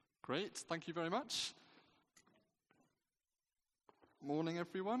Great, thank you very much. Morning,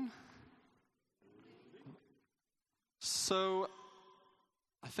 everyone. So,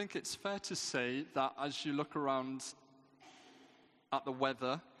 I think it's fair to say that as you look around at the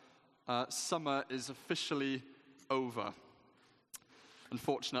weather, summer is officially over.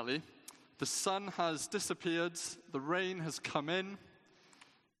 Unfortunately, the sun has disappeared, the rain has come in,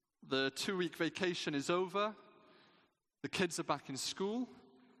 the 2-week vacation is over, the kids are back in school,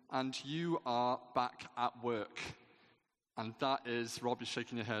 and you are back at work. And that is, Rob, you're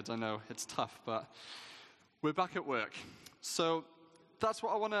shaking your head, I know, it's tough, but we're back at work. So that's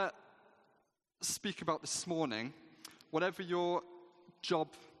what I want to speak about this morning. Whatever your job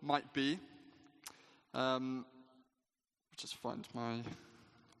might be, just find my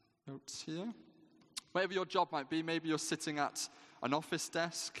notes here. Whatever your job might be, maybe you're sitting at an office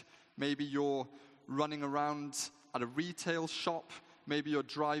desk, maybe you're running around at a retail shop, maybe you're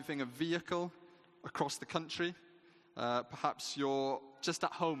driving a vehicle across the country, perhaps you're just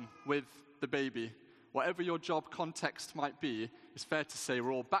at home with the baby. Whatever your job context might be, it's fair to say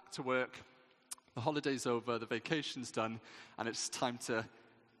we're all back to work, the holiday's over, the vacation's done, and it's time to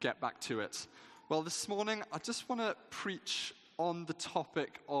get back to it. Well, this morning, I just want to preach on the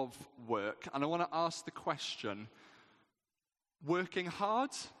topic of work, and I want to ask the question, working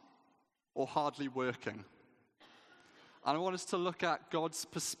hard or hardly working? And I want us to look at God's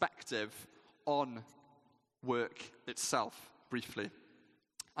perspective on work itself, briefly.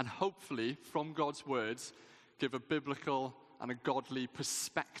 And hopefully, from God's words, give a biblical and a godly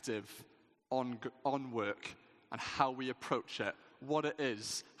perspective on work and how we approach it, what it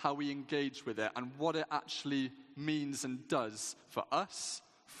is, how we engage with it, and what it actually means and does for us,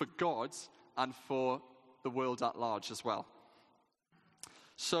 for God, and for the world at large as well.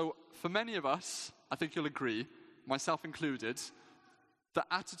 So, for many of us, I think you'll agree, myself included, the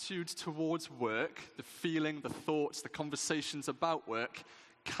attitude towards work, the feeling, the thoughts, the conversations about work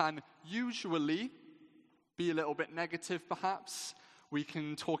can usually be a little bit negative, perhaps. We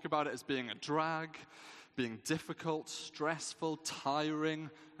can talk about it as being a drag, being difficult, stressful,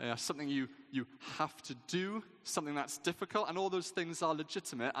 tiring, something you have to do, something that's difficult, and all those things are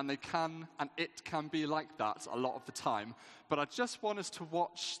legitimate, and it can be like that a lot of the time. But I just want us to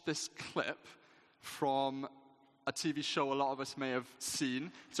watch this clip from a TV show a lot of us may have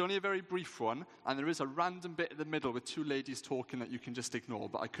seen. It's only a very brief one, and there is a random bit in the middle with two ladies talking that you can just ignore,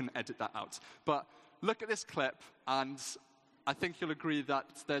 but I couldn't edit that out. But look at this clip, and I think you'll agree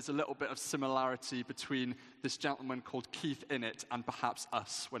that there's a little bit of similarity between this gentleman called Keith in it and perhaps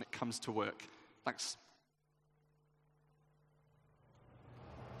us when it comes to work. Thanks.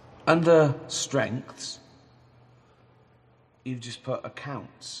 Under strengths, you've just put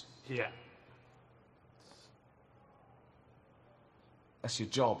accounts. Yeah. That's your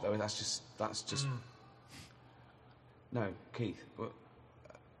job, though. That's just. No, Keith.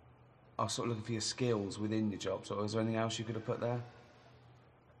 I was sort of looking for your skills within your job. So, is there anything else you could have put there?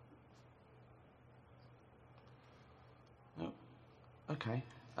 No. Okay.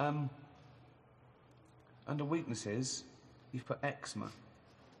 Under weaknesses, you've put eczema.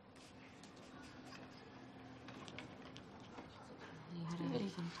 You had a really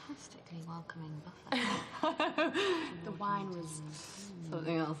fantastically welcoming buffet. The wine was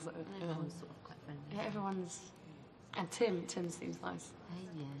something else. Everyone was sort of quite friendly. Yeah, everyone's... And Tim seems nice. Hey,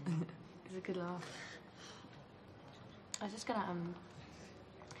 yeah. He's a good laugh. I was just gonna,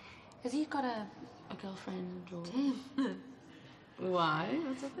 has he got a girlfriend or... Tim. Why?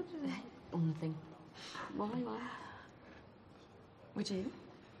 What's up with you? Nothing. Why? Would you?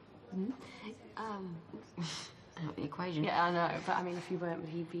 Not the equation. Yeah, I know, but I mean, if you weren't, would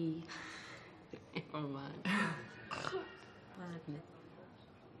he be... Never mind.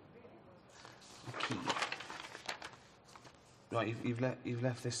 Keith. Right, you've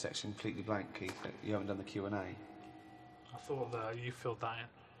left this section completely blank, Keith. You haven't done the Q&A. I thought that you filled that in.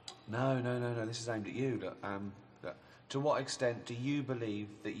 No. This is aimed at you. Look, to what extent do you believe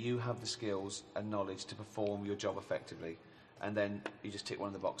that you have the skills and knowledge to perform your job effectively? And then you just tick one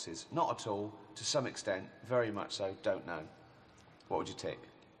of the boxes. Not at all. To some extent. Very much so. Don't know. What would you tick?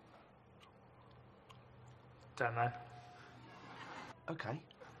 Don't know. Okay.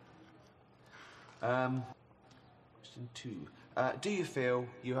 Question 2. Do you feel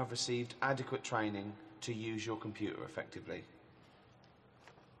you have received adequate training to use your computer effectively?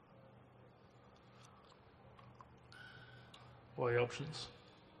 What are the options?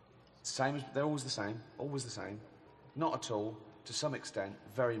 They're always the same. Always the same. Not at all. To some extent.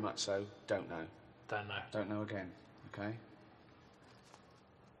 Very much so. Don't know. Don't know. Don't know again. Okay.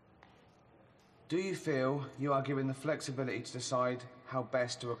 Do you feel you are given the flexibility to decide how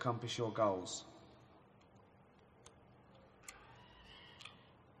best to accomplish your goals?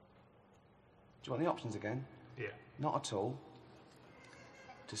 Do you want the options again? Yeah. Not at all.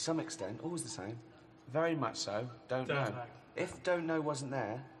 To some extent, always the same. Very much so. Don't know. Don't know. If don't know wasn't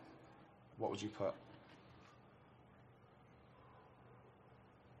there, what would you put?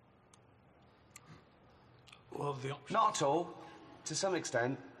 Well, the option. Not at all. To some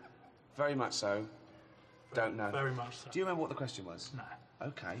extent, very much so. Don't know. Very much so. Do you remember what the question was? No.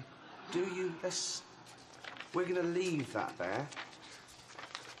 Okay. Do you? We're going to leave that there.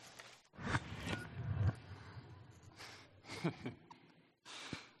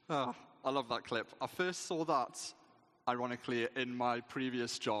 Oh, I love that clip. I first saw that, ironically, in my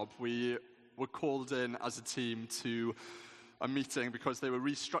previous job. We were called in as a team to a meeting because they were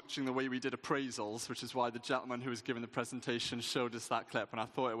restructuring the way we did appraisals, which is why the gentleman who was giving the presentation showed us that clip, and I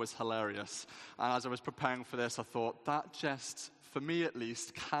thought it was hilarious. And as I was preparing for this, I thought, that just, for me at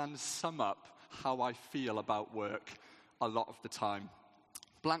least, can sum up how I feel about work a lot of the time.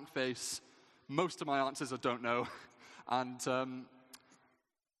 Blank face, most of my answers I don't know,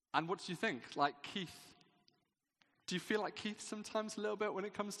 and what do you think? Like Keith, do you feel like Keith sometimes a little bit when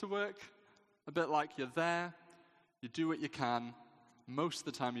it comes to work? A bit like you're there, you do what you can, most of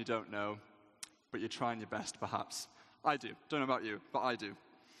the time you don't know, but you're trying your best perhaps. I do. Don't know about you, but I do.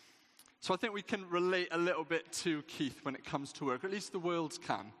 So I think we can relate a little bit to Keith when it comes to work, or at least the world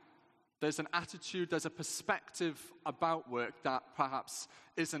can. There's an attitude, there's a perspective about work that perhaps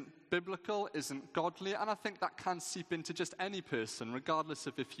isn't biblical, isn't godly, and I think that can seep into just any person, regardless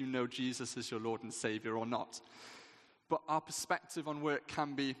of if you know Jesus as your Lord and Savior or not. But our perspective on work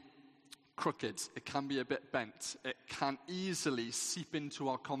can be crooked, it can be a bit bent, it can easily seep into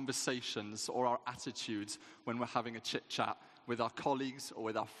our conversations or our attitudes when we're having a chit-chat with our colleagues or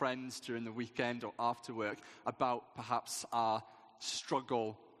with our friends during the weekend or after work about perhaps our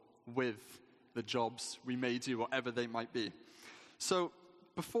struggle with the jobs we may do, whatever they might be. So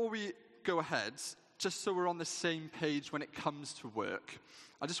before we go ahead, just so we're on the same page when it comes to work,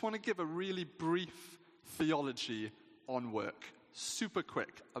 I just want to give a really brief theology on work. Super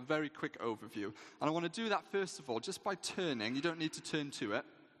quick, a very quick overview. And I want to do that first of all just by turning, you don't need to turn to it,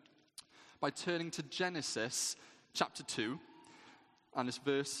 by turning to Genesis chapter 2, and it's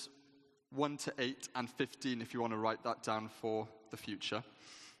verse 1 to 8 and 15 if you want to write that down for the future.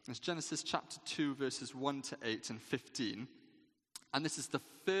 It's Genesis chapter 2, verses 1 to 8 and 15. And this is the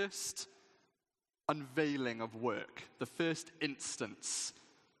first unveiling of work, the first instance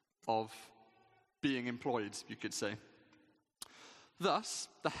of being employed, you could say. Thus,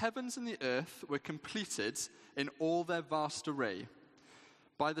 the heavens and the earth were completed in all their vast array.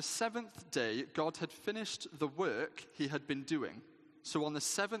 By the seventh day, God had finished the work he had been doing. So on the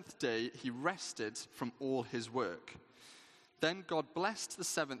seventh day, he rested from all his work. Then God blessed the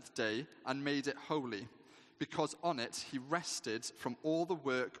seventh day and made it holy, because on it he rested from all the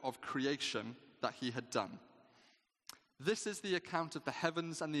work of creation that he had done. This is the account of the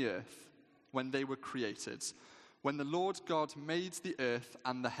heavens and the earth when they were created, when the Lord God made the earth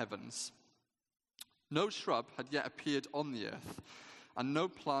and the heavens. No shrub had yet appeared on the earth, and no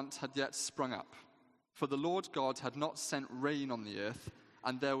plant had yet sprung up, for the Lord God had not sent rain on the earth,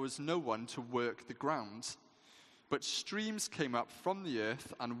 and there was no one to work the ground. But streams came up from the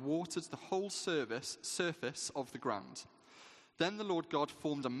earth and watered the whole surface of the ground. Then the Lord God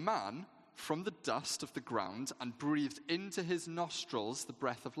formed a man from the dust of the ground and breathed into his nostrils the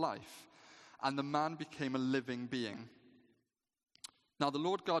breath of life, and the man became a living being. Now the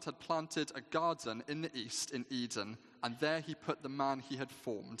Lord God had planted a garden in the east in Eden, and there he put the man he had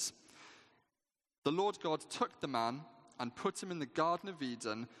formed. The Lord God took the man and put him in the Garden of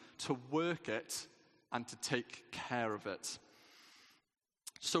Eden to work it and to take care of it.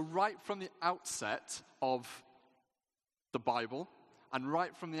 So right from the outset of the Bible, and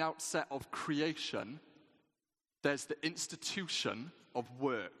right from the outset of creation, there's the institution of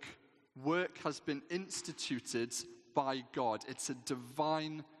work. Work has been instituted by God. It's a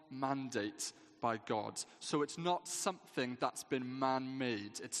divine mandate by God. So it's not something that's been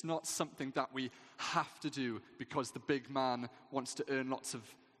man-made. It's not something that we have to do because the big man wants to earn lots of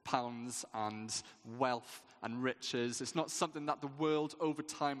pounds and wealth and riches. It's not something that the world over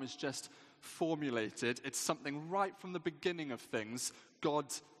time has just formulated. It's something right from the beginning of things God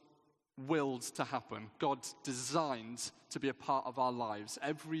willed to happen. God designed to be a part of our lives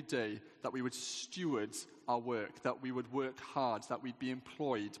every day, that we would steward our work, that we would work hard, that we'd be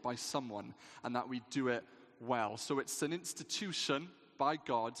employed by someone, and that we'd do it well. So it's an institution by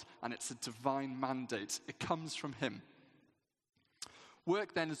God, and it's a divine mandate. It comes from him.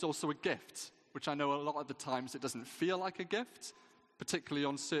 Work then is also a gift, which I know a lot of the times it doesn't feel like a gift, particularly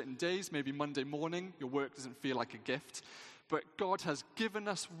on certain days, maybe Monday morning, your work doesn't feel like a gift. But God has given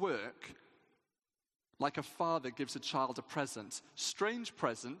us work like a father gives a child a present. Strange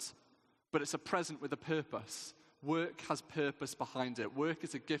present, but it's a present with a purpose. Work has purpose behind it. Work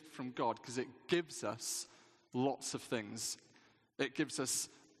is a gift from God because it gives us lots of things. It gives us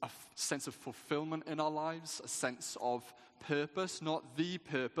a sense of fulfillment in our lives, a sense of purpose, not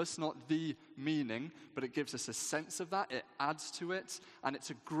the meaning, but it gives us a sense of that. It adds to it, and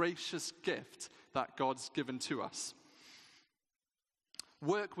it's a gracious gift that God's given to us.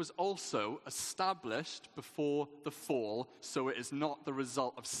 Work was also established before the fall, so it is not the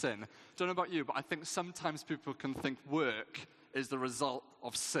result of sin. Don't know about you, but I think sometimes people can think work is the result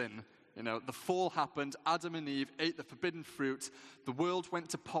of sin. You know, the fall happened, Adam and Eve ate the forbidden fruit, the world went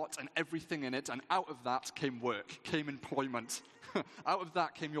to pot and everything in it, and out of that came work, came employment. Out of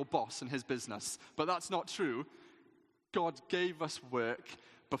that came your boss and his business. But that's not true. God gave us work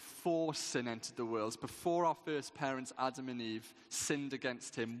before sin entered the world, before our first parents, Adam and Eve, sinned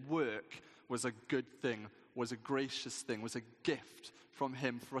against him. Work was a good thing, was a gracious thing, was a gift from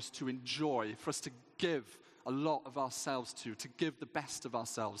him for us to enjoy, for us to give a lot of ourselves to give the best of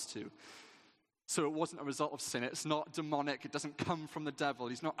ourselves to. So it wasn't a result of sin. It's not demonic. It doesn't come from the devil.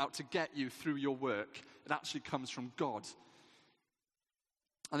 He's not out to get you through your work. It actually comes from God.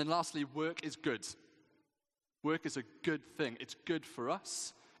 And then lastly, work is good. Work is a good thing. It's good for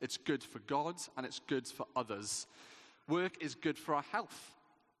us, it's good for God, and it's good for others. Work is good for our health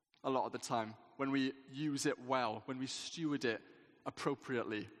a lot of the time when we use it well, when we steward it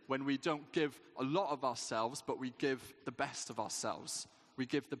appropriately, when we don't give a lot of ourselves, but we give the best of ourselves. We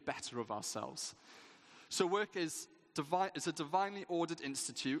give the better of ourselves. So work is a divinely ordered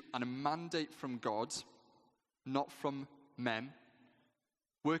institute and a mandate from God, not from men.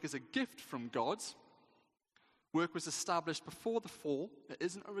 Work is a gift from God. Work was established before the fall. It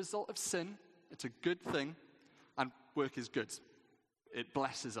isn't a result of sin. It's a good thing. And work is good. It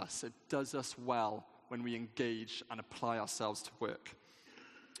blesses us. It does us well when we engage and apply ourselves to work.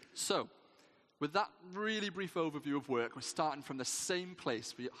 So, with that really brief overview of work, we're starting from the same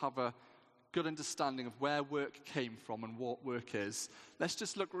place. We have a good understanding of where work came from and what work is. Let's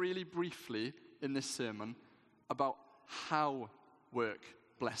just look really briefly in this sermon about how work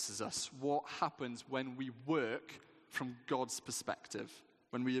blesses us. What happens when we work from God's perspective,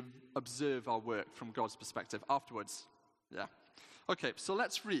 when we observe our work from God's perspective afterwards. Yeah. Okay, so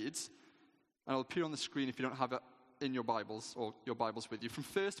let's read, and it'll appear on the screen if you don't have it in your Bibles or your Bibles with you, from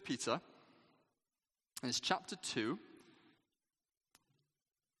 1 Peter, and it's chapter 2,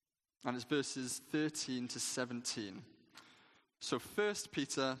 and it's verses 13 to 17. So 1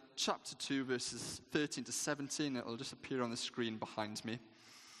 Peter chapter 2, verses 13 to 17, it'll just appear on the screen behind me.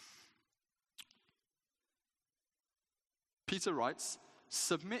 Peter writes,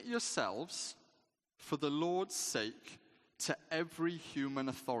 "Submit yourselves for the Lord's sake to every human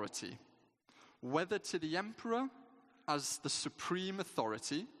authority, whether to the emperor as the supreme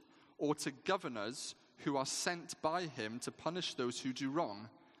authority or to governors who are sent by him to punish those who do wrong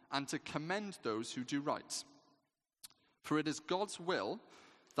and to commend those who do right. For it is God's will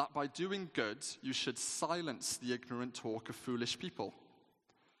that by doing good you should silence the ignorant talk of foolish people.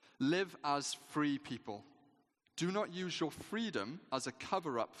 Live as free people. Do not use your freedom as a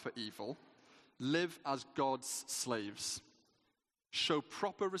cover-up for evil. Live as God's slaves. Show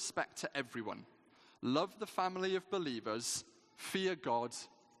proper respect to everyone. Love the family of believers. Fear God.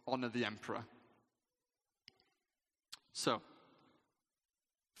 Honor the emperor." So,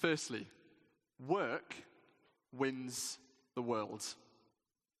 firstly, work wins the world.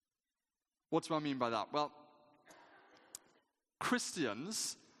 What do I mean by that? Well,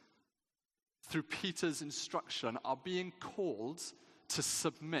 Christians, through Peter's instruction, are being called to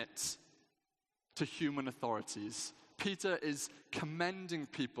submit to human authorities. Peter is commending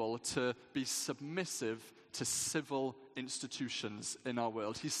people to be submissive to civil institutions in our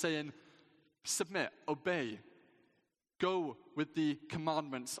world. He's saying, submit, obey, go with the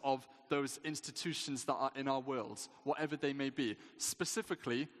commandments of those institutions that are in our world, whatever they may be.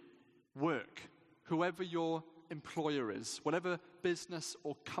 Specifically, work. Whoever your employer is, whatever business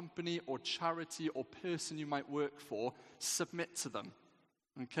or company or charity or person you might work for, submit to them.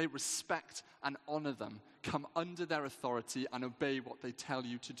 Okay, respect and honor them. Come under their authority and obey what they tell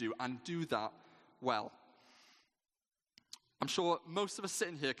you to do, and do that well. I'm sure most of us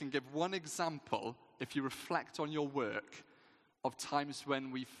sitting here can give one example, if you reflect on your work, of times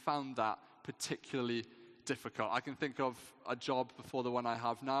when we found that particularly difficult. I can think of a job before the one I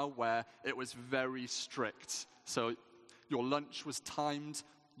have now where it was very strict. So your lunch was timed,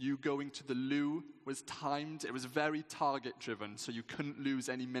 you going to the loo was timed. It was very target-driven, so you couldn't lose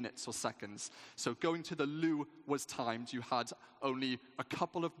any minutes or seconds. So going to the loo was timed. You had only a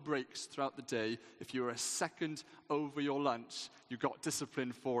couple of breaks throughout the day. If you were a second over your lunch, you got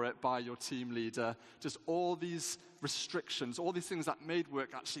disciplined for it by your team leader. Just all these restrictions, all these things that made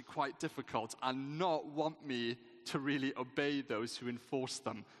work actually quite difficult and not want me to really obey those who enforce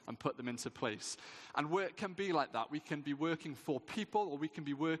them and put them into place. And work can be like that. We can be working for people, or we can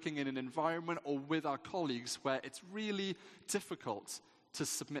be working in an environment or with our colleagues where it's really difficult to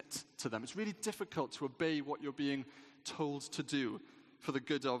submit to them. It's really difficult to obey what you're being told to do for the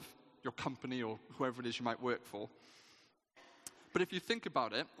good of your company or whoever it is you might work for. But if you think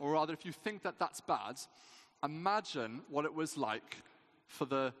about it, or rather if you think that that's bad, imagine what it was like for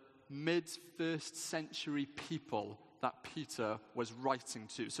the mid-1st century people that Peter was writing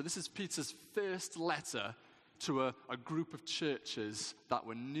to. So this is Peter's first letter to a group of churches that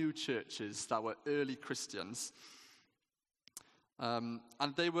were new churches, that were early Christians. And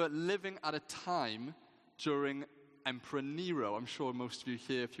they were living at a time during Emperor Nero. I'm sure most of you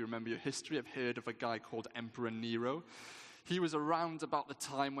here, if you remember your history, have heard of a guy called Emperor Nero. He was around about the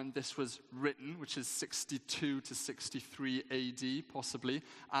time when this was written, which is 62 to 63 AD, possibly,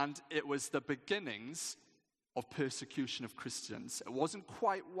 and it was the beginnings of persecution of Christians. It wasn't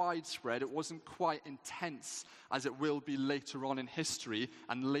quite widespread, it wasn't quite intense as it will be later on in history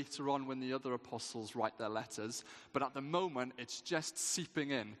and later on when the other apostles write their letters, but at the moment it's just seeping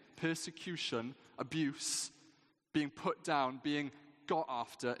in. Persecution, abuse, being put down, being got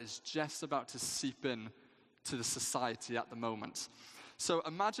after is just about to seep in to the society at the moment. So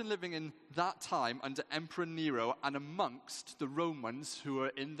imagine living in that time under Emperor Nero and amongst the Romans who were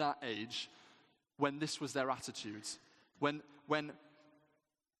in that age when this was their attitude. When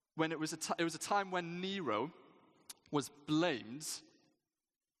it was a time when Nero was blamed,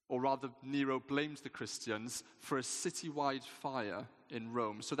 or rather Nero blamed the Christians for a citywide fire in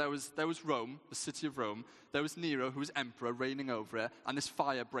Rome. So there was Rome, the city of Rome. There was Nero, who was emperor, reigning over it, and this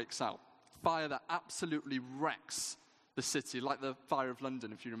fire breaks out. Fire that absolutely wrecks the city, like the fire of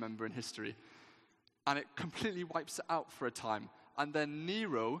London, if you remember in history. And it completely wipes it out for a time. And then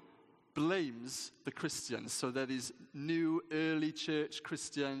Nero blames the Christians. So they're these new early church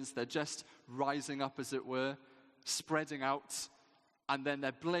Christians. They're just rising up, as it were, spreading out. And then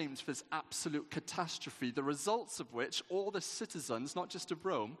they're blamed for this absolute catastrophe, the results of which all the citizens, not just of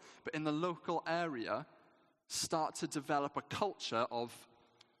Rome, but in the local area, start to develop a culture of,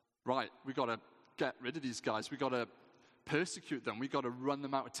 right, we got to get rid of these guys. We got to persecute them. We got to run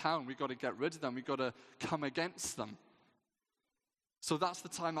them out of town. We got to get rid of them. We got to come against them. So that's the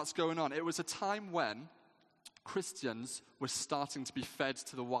time that's going on. It was a time when Christians were starting to be fed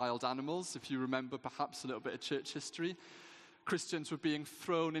to the wild animals. If you remember perhaps a little bit of church history, Christians were being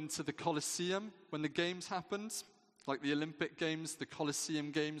thrown into the Colosseum when the games happened, like the Olympic Games, the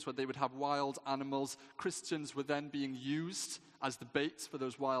Colosseum Games, where they would have wild animals. Christians were then being used as the bait for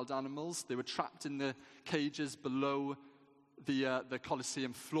those wild animals. They were trapped in the cages below the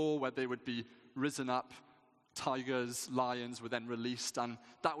Colosseum floor, where they would be risen up. Tigers, lions were then released, and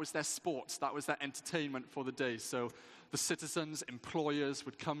that was their sport. That was their entertainment for the day. So the citizens, employers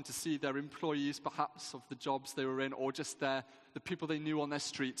would come to see their employees, perhaps of the jobs they were in, or just the people they knew on their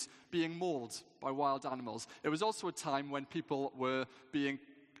streets, being mauled by wild animals. It was also a time when people were being,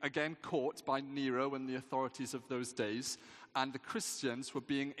 again, caught by Nero and the authorities of those days, and the Christians were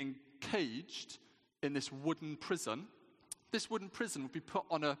being encaged in this wooden prison. This wooden prison would be put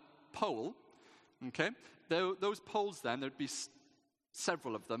on a pole, okay? Those poles then, there'd be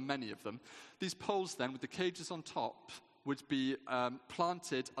several of them, many of them. These poles then, with the cages on top, would be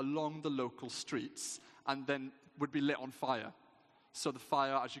planted along the local streets and then would be lit on fire. So the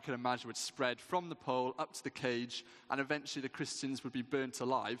fire, as you can imagine, would spread from the pole up to the cage, and eventually the Christians would be burnt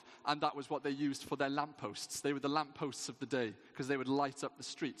alive, and that was what they used for their lampposts. They were the lampposts of the day, because they would light up the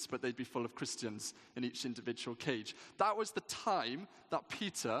streets, but they'd be full of Christians in each individual cage. That was the time that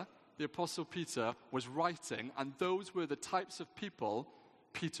Peter, the Apostle Peter, was writing, and those were the types of people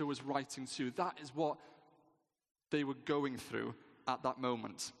Peter was writing to. That is what they were going through at that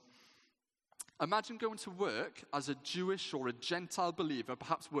moment. Imagine going to work as a Jewish or a Gentile believer,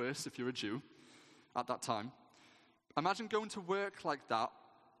 perhaps worse if you're a Jew at that time. Imagine going to work like that,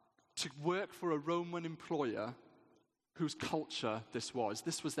 to work for a Roman employer whose culture this was.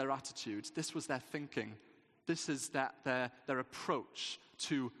 This was their attitude. This was their thinking. This is their approach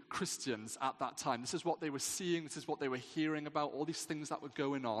to Christians at that time. This is what they were seeing. This is what they were hearing about, all these things that were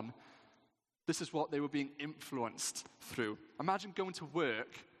going on. This is what they were being influenced through. Imagine going to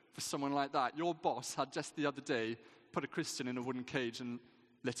work for someone like that. Your boss had just the other day put a Christian in a wooden cage and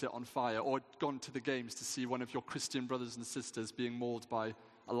lit it on fire, or gone to the games to see one of your Christian brothers and sisters being mauled by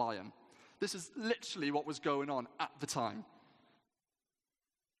a lion. This is literally what was going on at the time.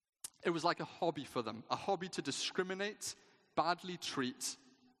 It was like a hobby for them, a hobby to discriminate, badly treat,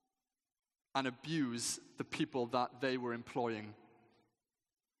 and abuse the people that they were employing.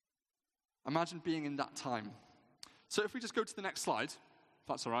 Imagine being in that time. So if we just go to the next slide, if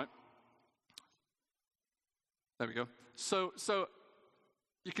that's all right. There we go. So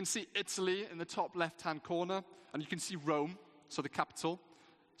you can see Italy in the top left-hand corner, and you can see Rome, so the capital.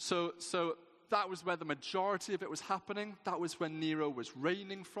 So that was where the majority of it was happening. That was where Nero was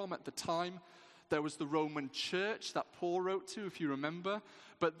reigning from at the time. There was the Roman church that Paul wrote to, if you remember.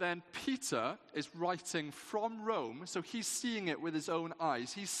 But then Peter is writing from Rome, so he's seeing it with his own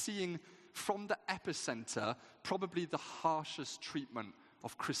eyes. He's seeing from the epicenter probably the harshest treatment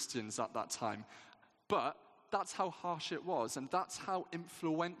of Christians at that time. But that's how harsh it was, and that's how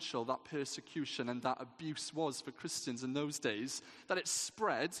influential that persecution and that abuse was for Christians in those days, that it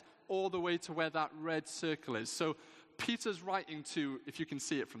spread all the way to where that red circle is. So Peter's writing to, if you can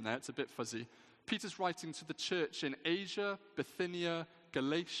see it from there, it's a bit fuzzy. Peter's writing to the church in Asia, Bithynia,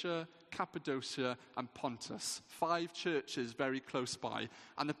 Galatia, Cappadocia, and Pontus. 5 churches very close by.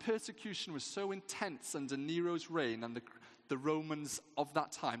 And the persecution was so intense under Nero's reign and the Romans of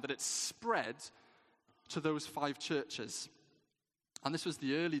that time that it spread to those 5 churches. And this was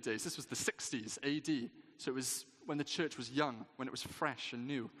the early days. This was the 60s AD. So it was when the church was young, when it was fresh and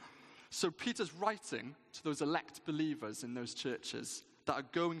new. So Peter's writing to those elect believers in those churches that are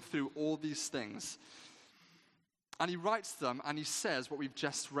going through all these things. And he writes them and he says what we've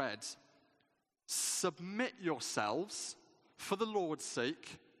just read. Submit yourselves, for the Lord's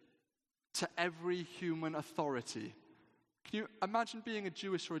sake, to every human authority. Can you imagine being a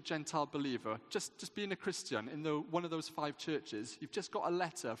Jewish or a Gentile believer, just being a Christian in one of those 5 churches? You've just got a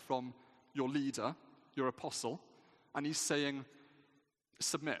letter from your leader, your apostle, and he's saying,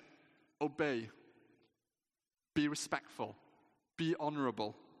 submit, obey, be respectful, be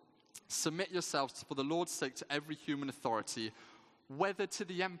honorable. Submit yourselves for the Lord's sake to every human authority, whether to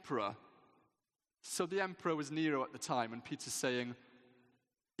the emperor. So the emperor was Nero at the time, and Peter's saying,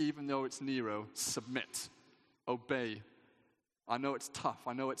 even though it's Nero, submit, obey. I know it's tough,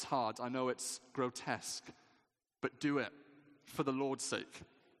 I know it's hard, I know it's grotesque, but do it for the Lord's sake.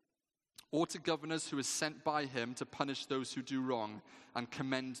 Or to governors who is sent by him to punish those who do wrong and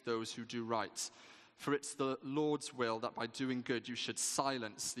commend those who do right. For it's the Lord's will that by doing good you should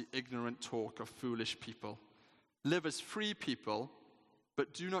silence the ignorant talk of foolish people. Live as free people,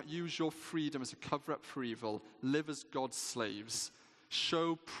 but do not use your freedom as a cover-up for evil. Live as God's slaves.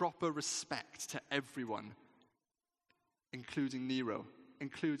 Show proper respect to everyone, including Nero,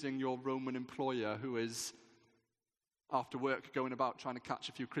 including your Roman employer who is, after work, going about trying to catch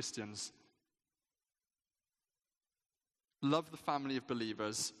a few Christians. Love the family of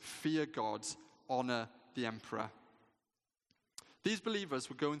believers, fear God, honor the emperor. These believers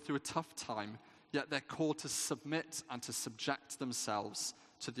were going through a tough time, yet they're called to submit and to subject themselves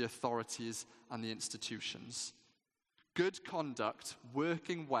to the authorities and the institutions. Good conduct,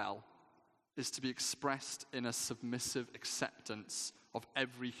 working well, is to be expressed in a submissive acceptance of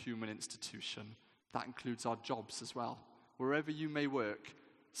every human institution. That includes our jobs as well. Wherever you may work,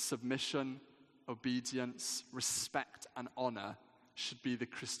 submission, obedience, respect, and honor should be the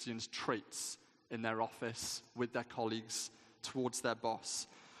Christian's traits in their office, with their colleagues, towards their boss.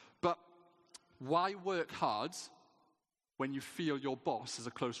 But why work hard when you feel your boss is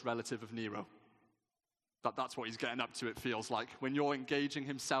a close relative of Nero? That's what he's getting up to, it feels like. When you're engaging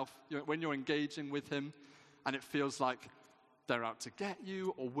when you're engaging with him, and it feels like they're out to get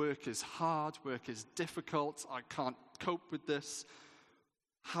you, or work is hard, work is difficult, I can't cope with this.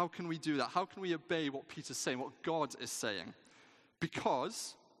 How can we do that? How can we obey what Peter's saying, what God is saying?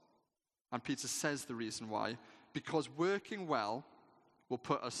 Because, and Peter says the reason why, because working well will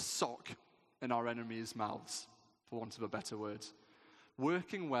put a sock in our enemies' mouths, for want of a better word.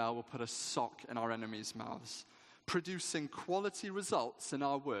 Working well will put a sock in our enemies' mouths. Producing quality results in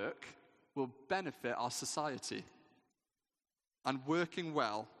our work will benefit our society. And working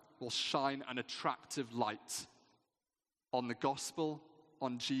well will shine an attractive light on the gospel,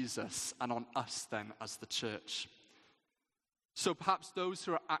 on Jesus, and on us then as the church. So perhaps those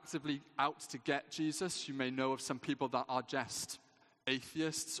who are actively out to get Jesus, you may know of some people that are just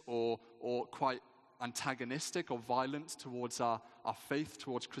atheists or quite antagonistic or violent towards our faith,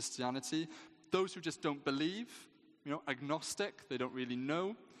 towards Christianity. Those who just don't believe, agnostic, they don't really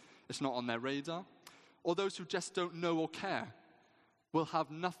know, it's not on their radar. Or those who just don't know or care will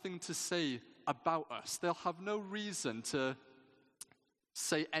have nothing to say about us. They'll have no reason to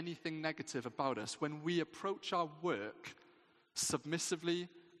say anything negative about us, when we approach our work submissively,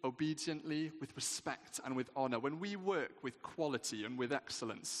 obediently, with respect and with honor, when we work with quality and with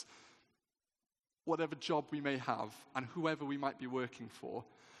excellence, whatever job we may have and whoever we might be working for,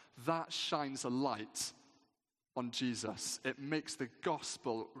 that shines a light on Jesus. It makes the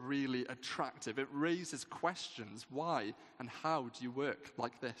gospel really attractive. It raises questions. Why and how do you work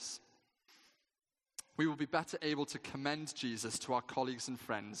like this? We will be better able to commend Jesus to our colleagues and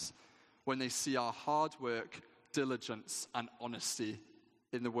friends when they see our hard work, diligence, and honesty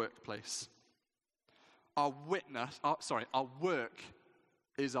in the workplace. Our work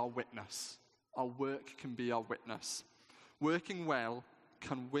is our witness. Our work can be our witness. Working well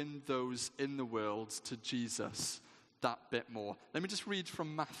can win those in the world to Jesus that bit more. Let me just read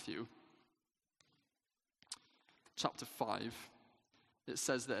from Matthew chapter 5. It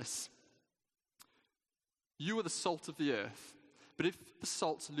says this: "You are the salt of the earth, but if the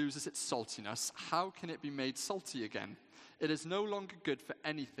salt loses its saltiness, how can it be made salty again? It is no longer good for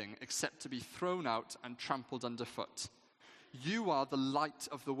anything except to be thrown out and trampled underfoot. You are the light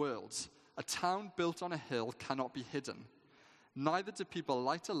of the world. A town built on a hill cannot be hidden. Neither do people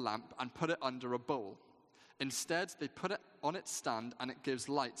light a lamp and put it under a bowl. Instead, they put it on its stand, and it gives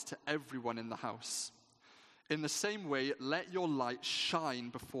light to everyone in the house. In the same way, let your light shine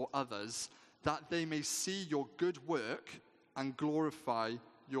before others, that they may see your good work and glorify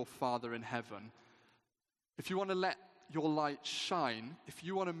your Father in heaven." If you want to let your light shine, if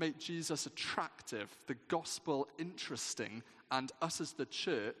you want to make Jesus attractive, the gospel interesting, and us as the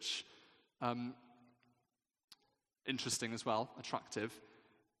church interesting as well, attractive,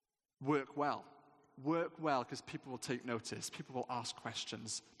 work well. Work well, because people will take notice. People will ask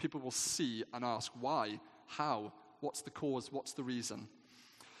questions. People will see and ask why, how, what's the cause, what's the reason.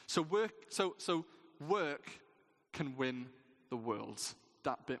 So work can win the world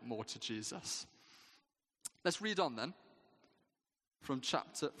that bit more to Jesus. Let's read on then from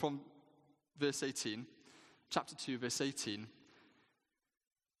verse 18, chapter 2, verse 18.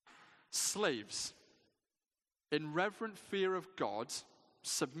 "Slaves, in reverent fear of God,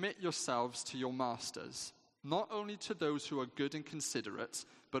 submit yourselves to your masters, not only to those who are good and considerate,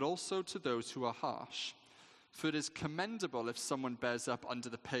 but also to those who are harsh. For it is commendable if someone bears up under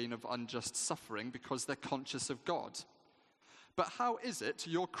the pain of unjust suffering because they're conscious of God. But how is it to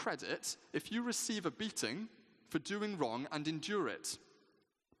your credit if you receive a beating for doing wrong and endure it?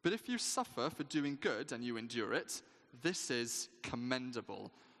 But if you suffer for doing good and you endure it, this is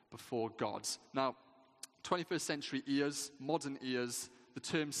commendable before God." Now, 21st century ears, modern ears, the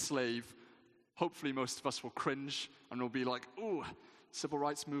term slave, hopefully most of us will cringe and will be like, ooh, civil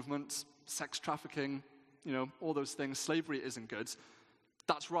rights movement, sex trafficking, all those things. Slavery isn't good.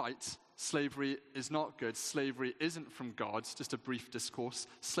 That's right. Slavery is not good. Slavery isn't from God. Just a brief discourse.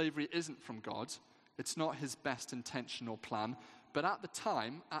 Slavery isn't from God. It's not his best intentional plan. But at the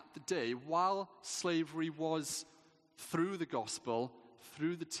time, at the day, while slavery was through the gospel,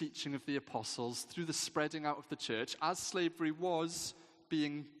 through the teaching of the apostles, through the spreading out of the church, as slavery was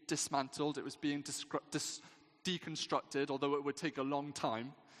being dismantled, it was being deconstructed, although it would take a long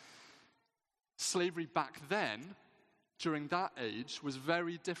time, slavery back then, during that age, was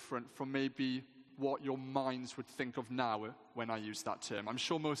very different from maybe what your minds would think of now when I use that term. I'm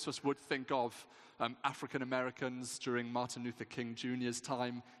sure most of us would think of African Americans during Martin Luther King Jr.'s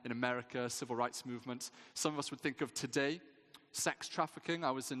time in America, civil rights movement. Some of us would think of today, sex trafficking.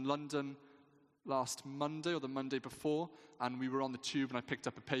 I was in London last Monday or the Monday before, and we were on the tube and I picked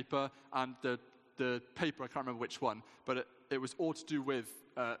up a paper, and the paper, I can't remember which one, but it was all to do with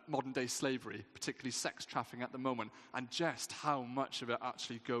modern day slavery, particularly sex trafficking at the moment, and just how much of it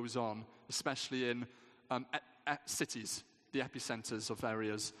actually goes on, especially in cities, the epicenters of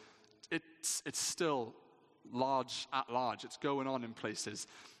areas. It's still at large. It's going on in places.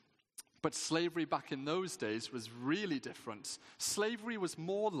 But slavery back in those days was really different. Slavery was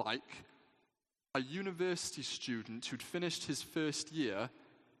more like a university student who'd finished his first year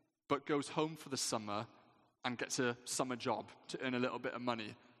but goes home for the summer and gets a summer job to earn a little bit of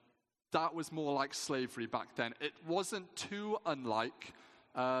money. That was more like slavery back then. It wasn't too unlike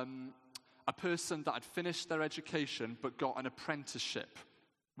a person that had finished their education but got an apprenticeship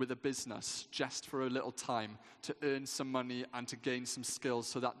with a business just for a little time to earn some money and to gain some skills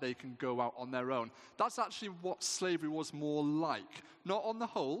so that they can go out on their own. That's actually what slavery was more like. Not on the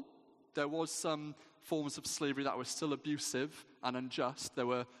whole. There was some forms of slavery that were still abusive and unjust. There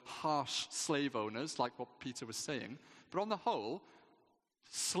were harsh slave owners, like what Peter was saying. But on the whole,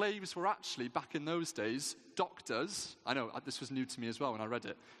 slaves were actually, back in those days, doctors. I know, this was new to me as well when I read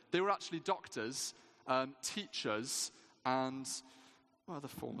it. They were actually doctors, teachers, and what other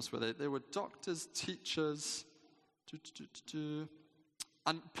forms were they? They were doctors, teachers,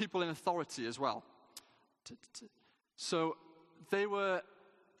 and people in authority as well. So they were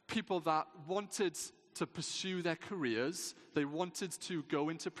people that wanted to pursue their careers. They wanted to go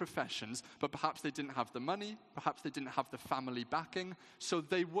into professions, but perhaps they didn't have the money, perhaps they didn't have the family backing, so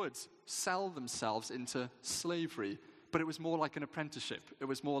they would sell themselves into slavery. But it was more like an apprenticeship. It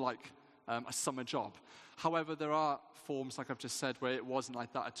was more like a summer job. However, there are forms, like I've just said, where it wasn't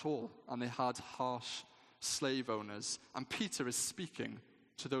like that at all, and they had harsh slave owners. And Peter is speaking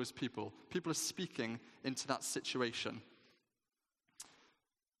to those people. People are speaking into that situation.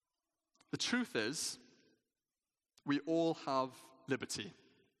 The truth is, we all have liberty.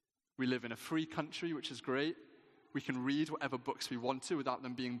 We live in a free country, which is great. We can read whatever books we want to without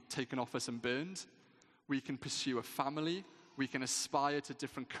them being taken off us and burned. We can pursue a family. We can aspire to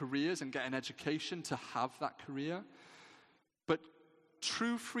different careers and get an education to have that career. But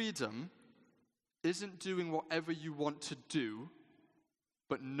true freedom isn't doing whatever you want to do,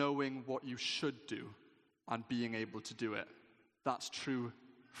 but knowing what you should do and being able to do it. That's true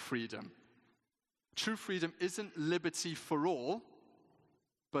freedom. True freedom isn't liberty for all,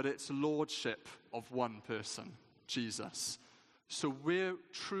 but it's lordship of one person, Jesus. So we're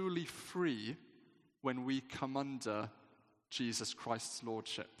truly free when we come under Jesus Christ's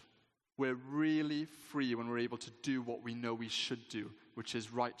lordship. We're really free when we're able to do what we know we should do, which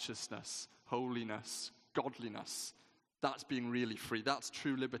is righteousness, holiness, godliness. That's being really free. That's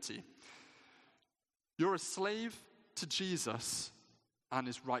true liberty. You're a slave to Jesus and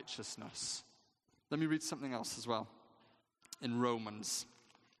his righteousness. Let me read something else as well. In Romans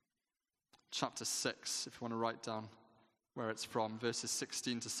chapter 6, if you want to write down where it's from, verses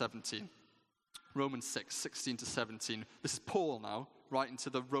 16 to 17. Romans 6, 16 to 17. This is Paul now, writing to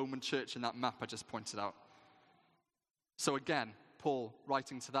the Roman church in that map I just pointed out. So again, Paul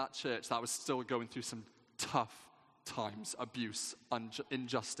writing to that church that was still going through some tough times, abuse,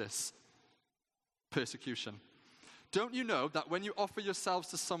 injustice, persecution. Don't you know that when you offer yourselves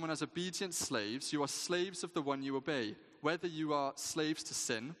to someone as obedient slaves, you are slaves of the one you obey, whether you are slaves to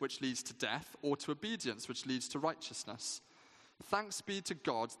sin, which leads to death, or to obedience, which leads to righteousness? Thanks be to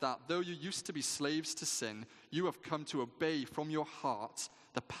God that though you used to be slaves to sin, you have come to obey from your heart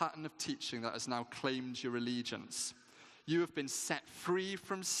the pattern of teaching that has now claimed your allegiance. You have been set free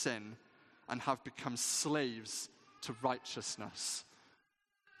from sin and have become slaves to righteousness.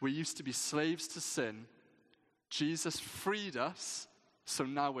 We used to be slaves to sin. Jesus freed us, so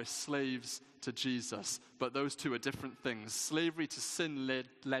now we're slaves to Jesus. But those two are different things. Slavery to sin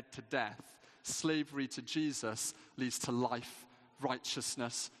led to death. Slavery to Jesus leads to life,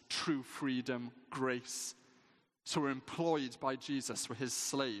 righteousness, true freedom, grace. So we're employed by Jesus. We're his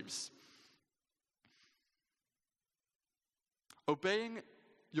slaves. Obeying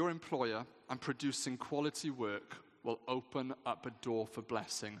your employer and producing quality work will open up a door for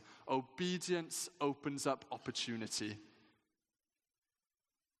blessing. Obedience opens up opportunity.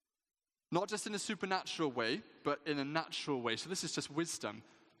 Not just in a supernatural way, but in a natural way. So this is just wisdom.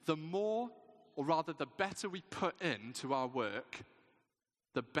 The more, or rather the better we put into our work,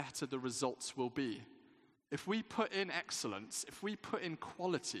 the better the results will be. If we put in excellence, if we put in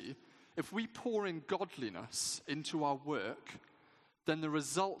quality, if we pour in godliness into our work, then the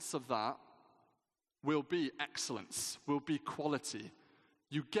results of that will be excellence, will be quality.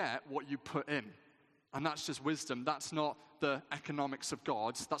 You get what you put in. And that's just wisdom. That's not the economics of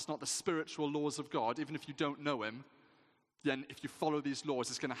God. That's not the spiritual laws of God. Even if you don't know him, then if you follow these laws,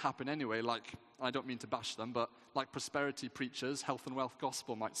 it's going to happen anyway. Like, I don't mean to bash them, but like prosperity preachers, health and wealth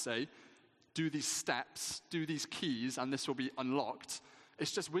gospel might say, do these steps, do these keys, and this will be unlocked.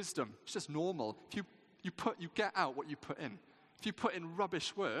 It's just wisdom. It's just normal. If you get out what you put in. If you put in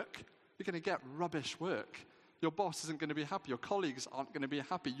rubbish work, you're going to get rubbish work. Your boss isn't going to be happy. Your colleagues aren't going to be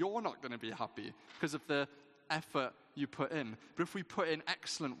happy. You're not going to be happy because of the effort you put in. But if we put in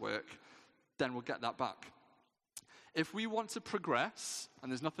excellent work, then we'll get that back. If we want to progress,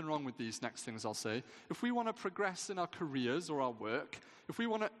 and there's nothing wrong with these next things I'll say, if we want to progress in our careers or our work, if we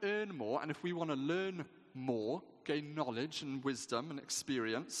want to earn more, and if we want to learn more, gain knowledge and wisdom and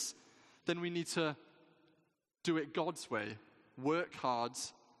experience, then we need to do it God's way. Work hard,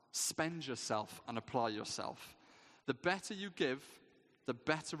 spend yourself, and apply yourself. The better you give, the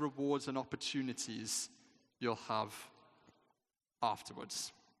better rewards and opportunities you'll have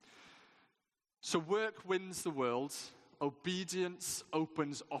afterwards. So work wins the world. Obedience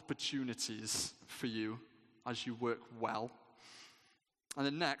opens opportunities for you as you work well. And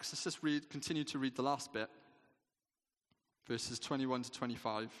then next, let's just continue to read the last bit. Verses 21 to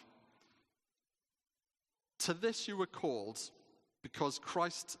 25. To this you were called, because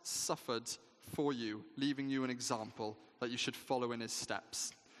Christ suffered for you, leaving you an example that you should follow in his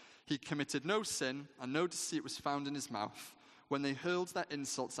steps. He committed no sin, and no deceit was found in his mouth. When they hurled their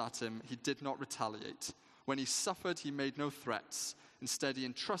insults at him, he did not retaliate. When he suffered, he made no threats. Instead, he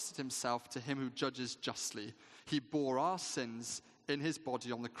entrusted himself to him who judges justly. He bore our sins in his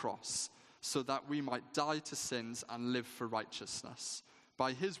body on the cross, so that we might die to sins and live for righteousness.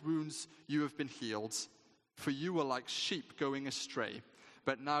 By his wounds you have been healed, for you were like sheep going astray,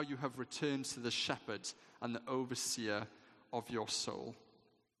 but now you have returned to the shepherd and the overseer of your soul.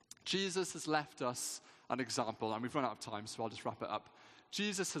 Jesus has left us an example, and we've run out of time, so I'll just wrap it up.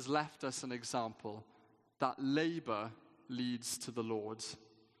 Jesus has left us an example that labor leads to the Lord.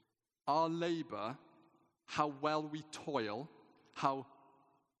 Our labor, how well we toil, how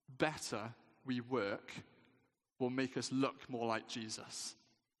better we work, will make us look more like Jesus.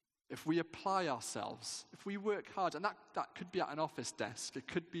 If we apply ourselves, if we work hard, and that could be at an office desk, it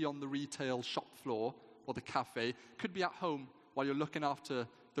could be on the retail shop floor or the cafe, it could be at home while you're looking after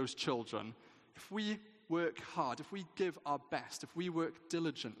those children. If we work hard, if we give our best, if we work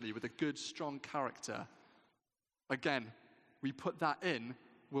diligently with a good, strong character, again, we put that in,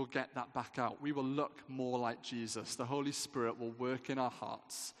 we'll get that back out. We will look more like Jesus. The Holy Spirit will work in our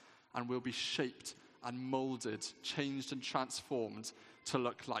hearts, and we'll be shaped and molded, changed and transformed to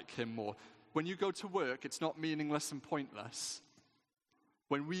look like him more. When you go to work, it's not meaningless and pointless.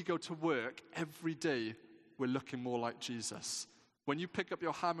 When we go to work, every day we're looking more like Jesus. When you pick up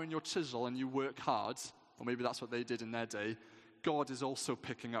your hammer and your chisel and you work hard, or maybe that's what they did in their day, God is also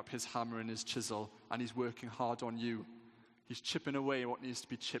picking up his hammer and his chisel, and he's working hard on you. He's chipping away what needs to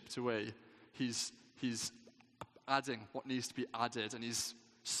be chipped away. He's adding what needs to be added, and he's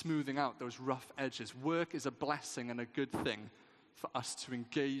smoothing out those rough edges. Work is a blessing and a good thing for us to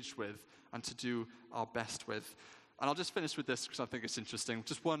engage with and to do our best with. And I'll just finish with this because I think it's interesting.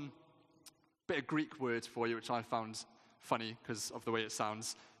 Just one bit of Greek word for you, which I found funny because of the way it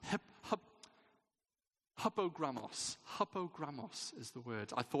sounds. Hypogrammos. Hypogrammos is the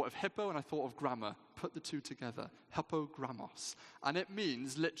word. I thought of hippo and I thought of grammar. Put the two together. Hypogrammos. And it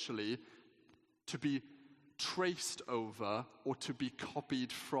means literally to be traced over or to be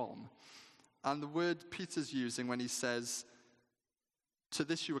copied from. And the word Peter's using when he says, to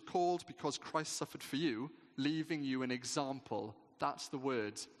this you were called because Christ suffered for you, leaving you an example. That's the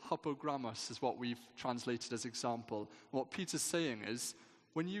word. Hypogrammos is what we've translated as example. What Peter's saying is,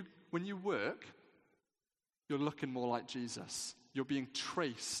 when you work, you're looking more like Jesus. You're being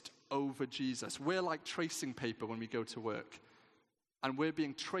traced over Jesus. We're like tracing paper when we go to work. And we're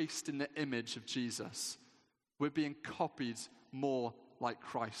being traced in the image of Jesus. We're being copied more like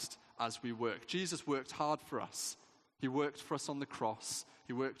Christ as we work. Jesus worked hard for us. He worked for us on the cross.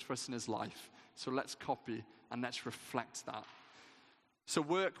 He worked for us in his life. So let's copy and let's reflect that. So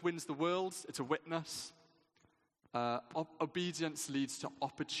work wins the world. It's a witness. Obedience leads to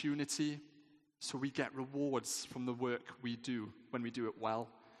opportunity. So we get rewards from the work we do when we do it well.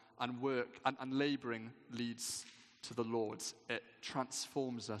 And work and laboring leads to the Lord. It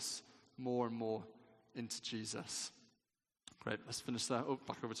transforms us more and more into Jesus. Great, let's finish there.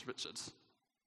 Back over to Richard.